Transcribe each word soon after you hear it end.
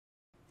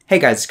Hey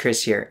guys, it's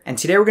Chris here, and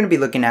today we're going to be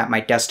looking at my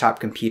desktop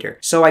computer.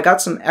 So I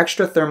got some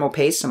extra thermal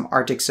paste, some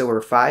Arctic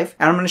Silver 5,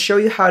 and I'm going to show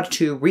you how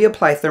to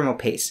reapply thermal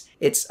paste.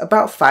 It's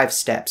about 5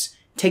 steps.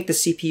 Take the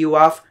CPU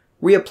off,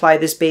 reapply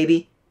this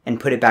baby,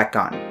 and put it back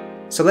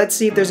on. So let's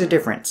see if there's a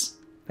difference.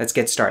 Let's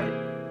get started.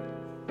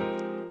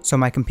 So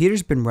my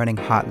computer's been running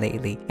hot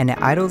lately, and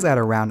it idles at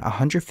around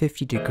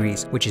 150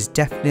 degrees, which is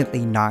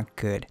definitely not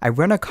good. I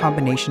run a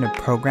combination of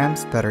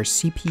programs that are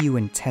CPU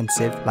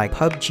intensive like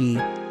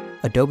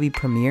PUBG, Adobe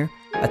Premiere,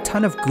 a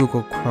ton of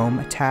Google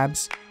Chrome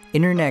tabs,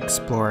 Internet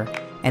Explorer,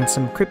 and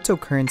some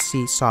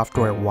cryptocurrency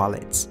software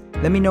wallets.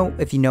 Let me know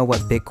if you know what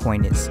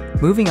Bitcoin is.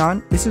 Moving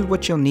on, this is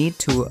what you'll need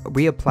to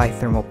reapply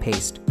thermal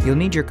paste. You'll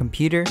need your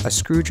computer, a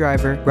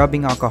screwdriver,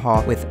 rubbing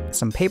alcohol with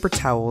some paper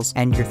towels,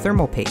 and your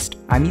thermal paste.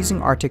 I'm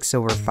using Arctic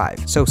Silver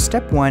 5. So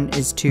step 1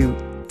 is to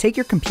take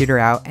your computer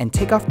out and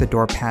take off the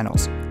door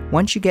panels.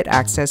 Once you get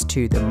access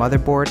to the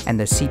motherboard and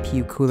the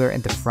CPU cooler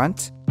in the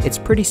front, it's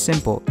pretty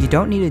simple. You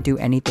don't need to do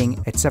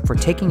anything except for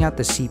taking out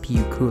the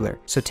CPU cooler.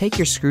 So take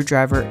your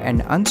screwdriver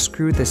and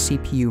unscrew the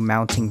CPU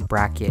mounting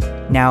bracket.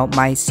 Now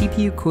my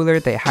CPU cooler,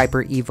 the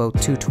Hyper Evo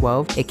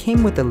 212, it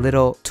came with a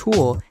little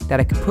tool that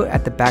I could put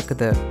at the back of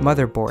the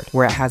motherboard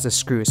where it has a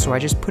screw. So I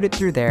just put it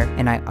through there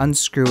and I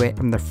unscrew it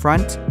from the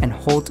front and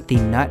hold the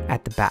nut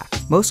at the back.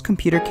 Most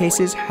computer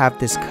cases have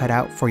this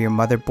cutout for your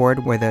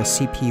motherboard where the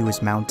CPU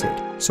is mounted.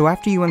 So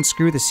after you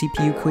unscrew the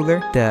CPU cooler,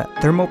 the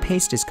thermal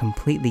paste is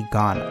completely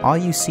gone. All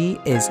you see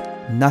is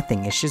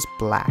nothing, it's just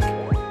black.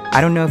 I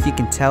don't know if you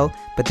can tell,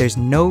 but there's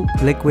no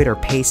liquid or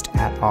paste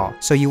at all.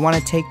 So you want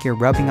to take your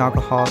rubbing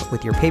alcohol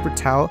with your paper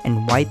towel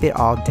and wipe it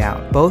all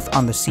down, both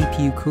on the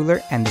CPU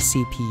cooler and the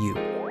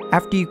CPU.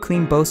 After you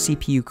clean both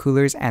CPU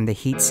coolers and the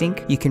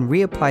heatsink, you can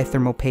reapply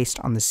thermal paste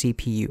on the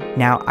CPU.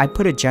 Now, I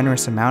put a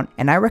generous amount,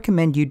 and I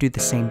recommend you do the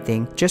same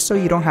thing, just so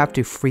you don't have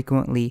to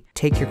frequently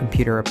take your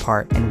computer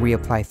apart and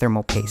reapply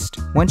thermal paste.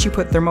 Once you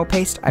put thermal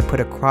paste, I put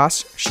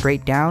across,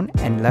 straight down,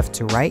 and left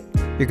to right.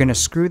 You're gonna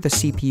screw the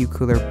CPU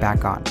cooler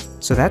back on.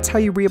 So that's how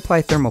you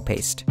reapply thermal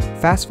paste.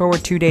 Fast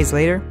forward 2 days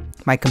later,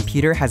 my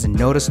computer has a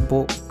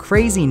noticeable,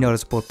 crazy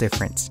noticeable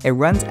difference. It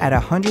runs at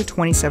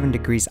 127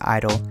 degrees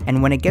idle,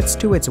 and when it gets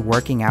to its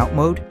working out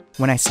mode,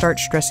 when I start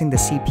stressing the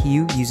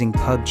CPU using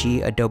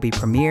PUBG, Adobe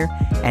Premiere,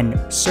 and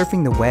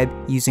surfing the web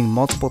using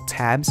multiple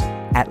tabs,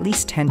 at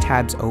least 10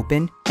 tabs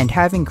open, and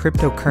having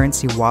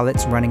cryptocurrency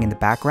wallets running in the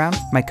background,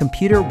 my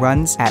computer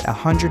runs at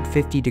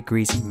 150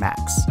 degrees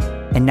max.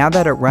 And now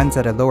that it runs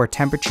at a lower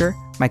temperature,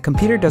 my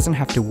computer doesn't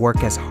have to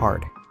work as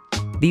hard.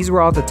 These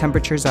were all the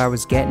temperatures I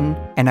was getting,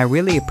 and I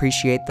really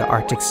appreciate the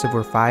Arctic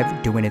Silver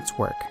 5 doing its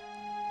work.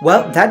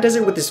 Well, that does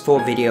it with this full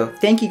video.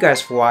 Thank you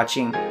guys for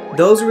watching.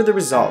 Those were the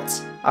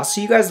results. I'll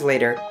see you guys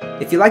later.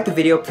 If you liked the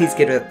video, please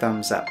give it a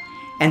thumbs up.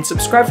 And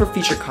subscribe for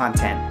future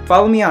content.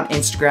 Follow me on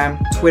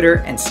Instagram, Twitter,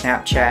 and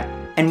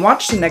Snapchat. And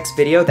watch the next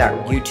video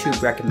that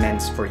YouTube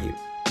recommends for you.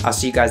 I'll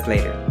see you guys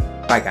later.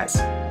 Bye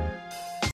guys.